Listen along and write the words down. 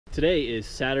Today is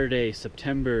Saturday,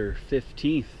 September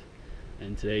 15th,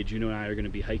 and today Juno and I are going to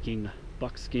be hiking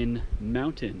Buckskin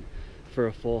Mountain. For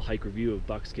a full hike review of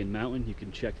Buckskin Mountain, you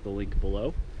can check the link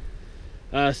below.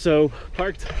 So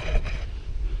parked a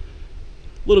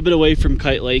little bit away from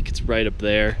Kite Lake. It's right up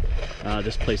there.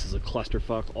 This place is a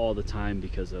clusterfuck all the time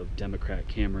because of Democrat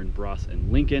Cameron, Bross,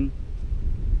 and Lincoln.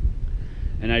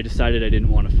 And I decided I didn't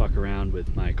want to fuck around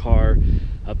with my car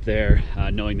up there,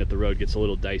 knowing that the road gets a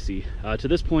little dicey. To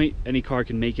this point, any car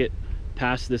can make it.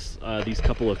 Past this, these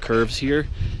couple of curves here,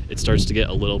 it starts to get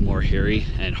a little more hairy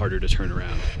and harder to turn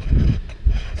around.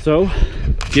 So,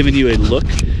 giving you a look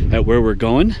at where we're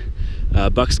going.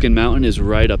 Buckskin Mountain is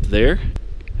right up there.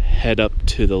 Head up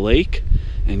to the lake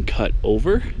and cut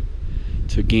over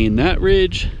to gain that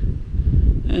ridge,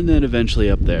 and then eventually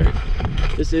up there.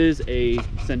 This is a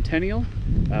Centennial,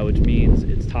 which means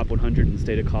it's top 100 in the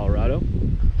state of Colorado.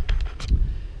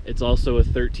 It's also a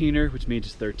 13er, which means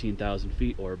it's 13,000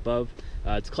 feet or above.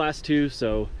 It's class 2,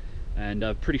 so, and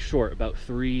pretty short, about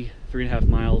 3.5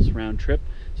 miles round trip.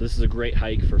 So this is a great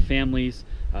hike for families,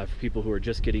 for people who are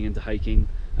just getting into hiking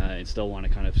and still want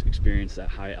to kind of experience that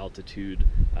high altitude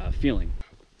feeling.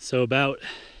 So about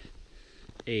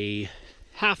a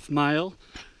half mile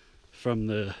from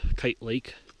the Kite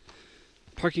Lake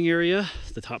parking area,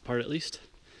 the top part at least,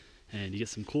 and you get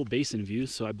some cool basin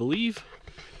views. So I believe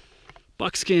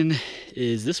Buckskin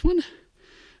is this one.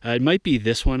 It might be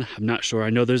this one, I'm not sure.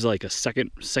 I know there's like a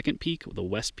second peak, the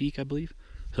west peak, I believe.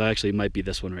 So actually it might be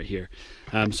this one right here.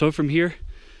 So from here,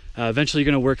 eventually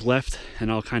you're gonna work left,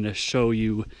 and I'll kind of show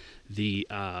you the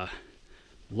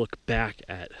look back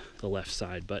at the left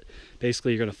side. But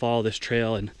basically you're gonna follow this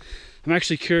trail, and I'm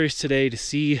actually curious today to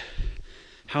see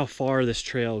how far this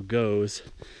trail goes,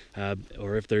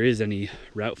 or if there is any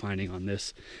route finding on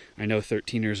this. I know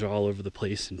 13ers are all over the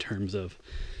place in terms of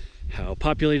how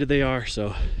populated they are,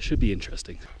 so it should be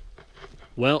interesting.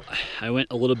 Well, I went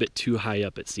a little bit too high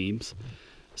up, it seems.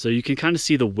 So you can kind of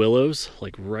see the willows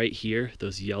like right here,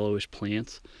 those yellowish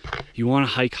plants. You want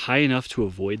to hike high enough to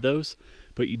avoid those,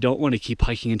 but you don't want to keep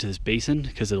hiking into this basin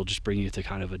because it'll just bring you to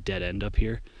kind of a dead end up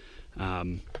here.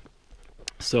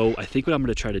 So I think what I'm going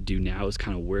to try to do now is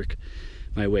kind of work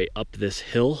my way up this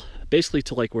hill, basically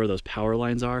to like where those power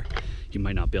lines are. You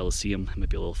might not be able to see them, it might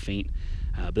be a little faint,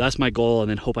 but that's my goal,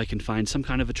 and then hope I can find some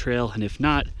kind of a trail, and if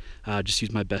not, just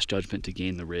use my best judgment to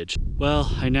gain the ridge.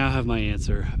 Well, I now have my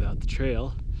answer about the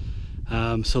trail.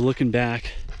 So looking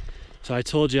back, so I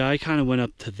told you I kind of went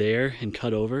up to there and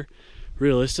cut over.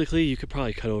 Realistically, you could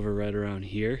probably cut over right around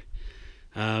here.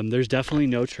 There's definitely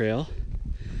no trail,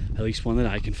 at least one that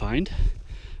I can find.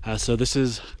 So this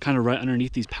is kind of right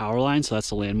underneath these power lines, so that's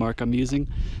the landmark I'm using.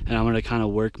 And I'm gonna kind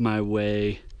of work my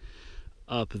way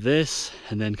up this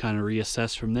and then kind of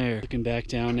reassess from there. Looking back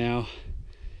down now,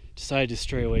 decided to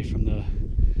stray away from the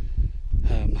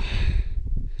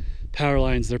power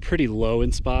lines. They're pretty low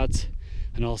in spots,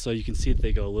 and also you can see that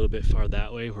they go a little bit far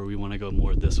that way where we want to go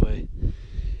more this way.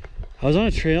 I was on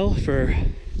a trail for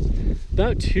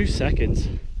about 2 seconds,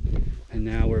 and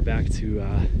now we're back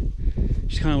to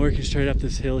just kind of working straight up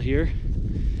this hill here.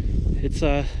 It's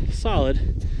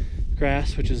solid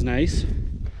grass, which is nice.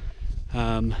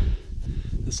 The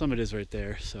summit is right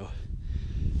there, so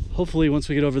hopefully once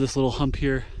we get over this little hump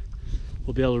here,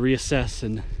 we'll be able to reassess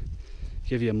and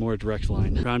give you a more direct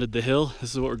line. Rounded the hill,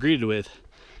 this is what we're greeted with.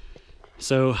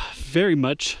 So very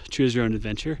much choose your own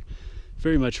adventure,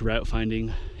 very much route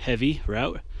finding heavy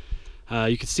route.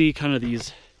 You can see kind of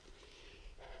these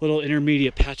little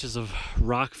intermediate patches of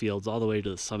rock fields all the way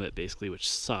to the summit basically, which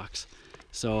sucks.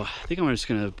 So I think I'm just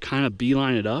gonna kind of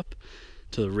beeline it up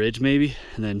to the ridge maybe,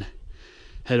 and then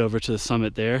head over to the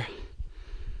summit there.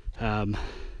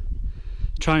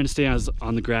 Trying to stay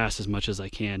on the grass as much as I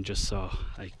can, just so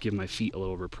I give my feet a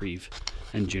little reprieve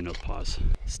and Juno's paws.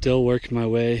 Still working my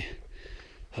way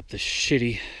up this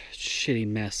shitty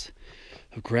mess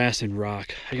of grass and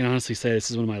rock. I can honestly say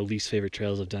this is one of my least favorite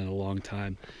trails I've done in a long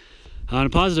time. On a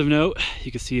positive note,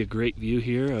 you can see a great view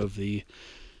here of the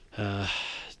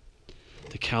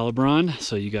Calibron.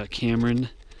 So you got Cameron,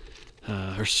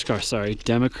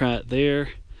 Democrat there.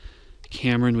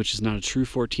 Cameron, which is not a true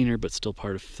 14er, but still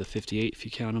part of the 58 if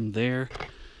you count them there.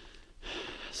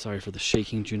 Sorry for the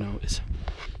shaking, Juno is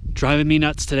driving me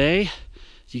nuts today.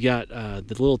 You got the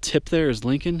little tip there is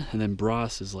Lincoln, and then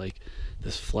Bross is like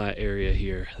this flat area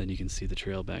here. Then you can see the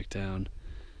trail back down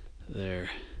there.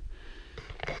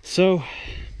 So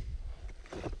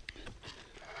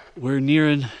we're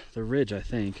nearing the ridge, I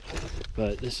think,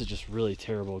 but this is just really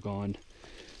terrible going.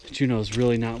 Juno's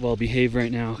really not well behaved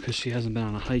right now because she hasn't been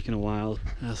on a hike in a while.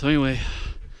 So anyway,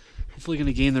 hopefully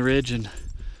gonna gain the ridge and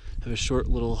have a short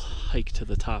little hike to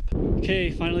the top. Okay,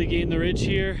 finally gained the ridge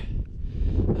here.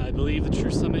 I believe the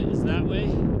true summit is that way.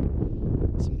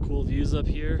 Some cool views up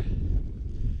here.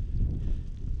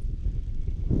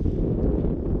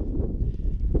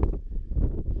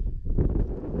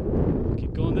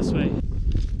 Keep going this way.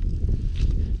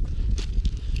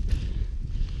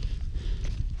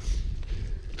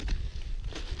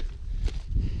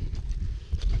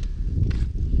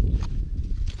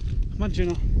 Come on,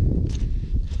 Juno.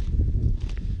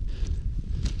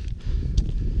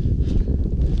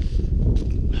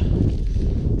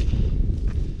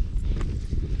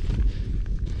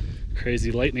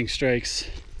 Crazy lightning strikes.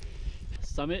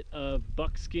 Summit of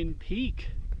Buckskin Peak.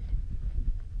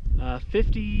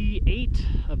 58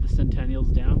 of the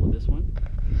Centennials down with this one.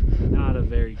 Not a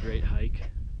very great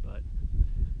hike, but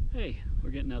hey, we're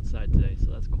getting outside today,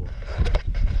 so that's cool.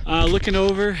 Looking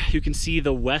over, you can see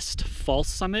the West False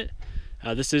Summit.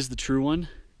 This is the true one.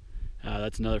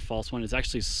 That's another false one. It's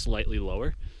actually slightly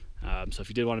lower. So if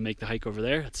you did want to make the hike over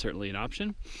there, that's certainly an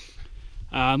option.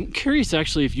 I'm curious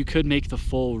actually if you could make the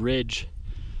full ridge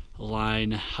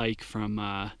line hike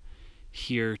from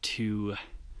here to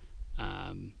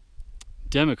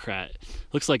Democrat.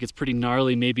 Looks like it's pretty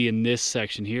gnarly maybe in this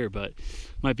section here, but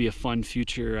might be a fun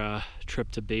future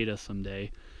trip to Beta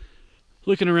someday.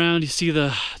 Looking around, you see the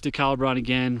Decalibron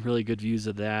again, really good views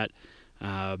of that.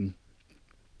 And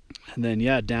then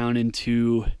yeah, down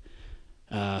into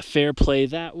Fair Play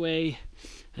that way,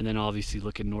 and then obviously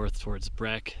looking north towards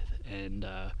Breck and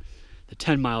the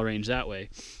 10-mile range that way.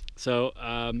 So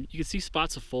you can see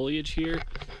spots of foliage here.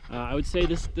 I would say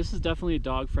this is definitely a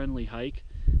dog-friendly hike.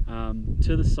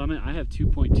 To the summit, I have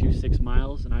 2.26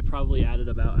 miles, and I probably added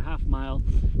about a half mile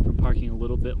from parking a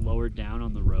little bit lower down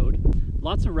on the road.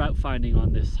 Lots of route finding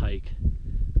on this hike.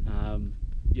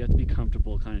 You have to be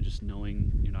comfortable kind of just knowing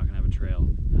you're not going to have a trail.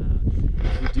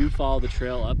 If you do follow the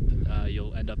trail up,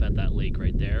 you'll end up at that lake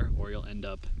right there, or you'll end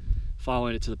up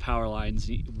following it to the power lines,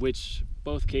 which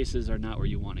both cases are not where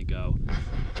you want to go.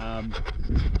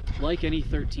 Like any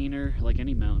 13er, like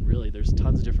any mountain really, there's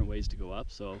tons of different ways to go up.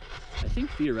 So I think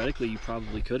theoretically you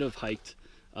probably could have hiked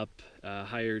up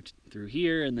higher through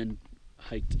here and then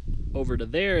hiked over to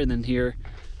there and then here,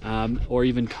 or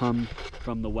even come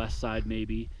from the west side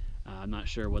maybe. I'm not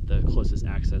sure what the closest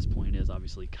access point is.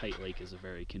 Obviously Kite Lake is a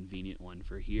very convenient one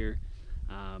for here.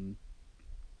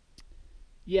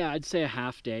 Yeah, I'd say a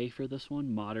half day for this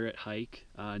one, moderate hike.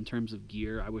 In terms of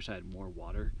gear, I wish I had more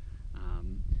water.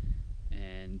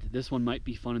 And this one might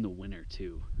be fun in the winter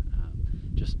too,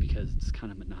 just because it's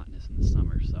kind of monotonous in the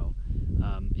summer. So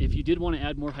if you did want to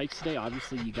add more hikes today,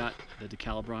 obviously you got the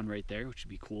Decalibron right there, which would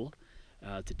be cool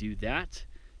to do that.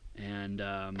 And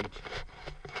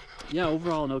yeah,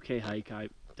 overall an okay hike. I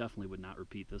definitely would not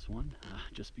repeat this one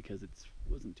just because it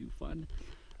wasn't too fun.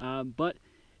 But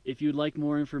if you'd like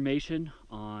more information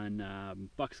on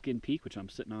Buckskin Peak, which I'm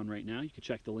sitting on right now, you can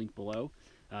check the link below.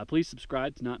 Please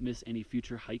subscribe to not miss any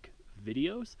future hike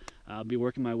videos. I'll be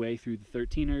working my way through the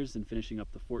 13ers and finishing up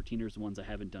the 14ers, the ones I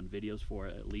haven't done videos for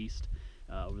at least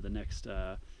over the next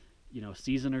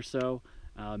season or so.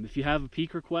 If you have a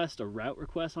peak request, a route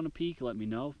request on a peak, let me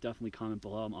know. Definitely comment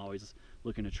below. I'm always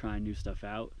looking to try new stuff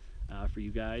out for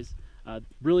you guys.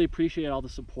 Really appreciate all the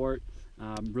support.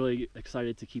 I'm really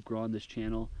excited to keep growing this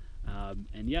channel.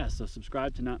 And yeah, so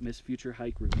subscribe to not miss future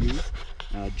hike reviews.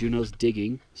 Juno's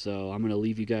digging, so I'm going to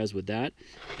leave you guys with that,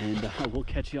 and we'll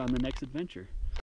catch you on the next adventure.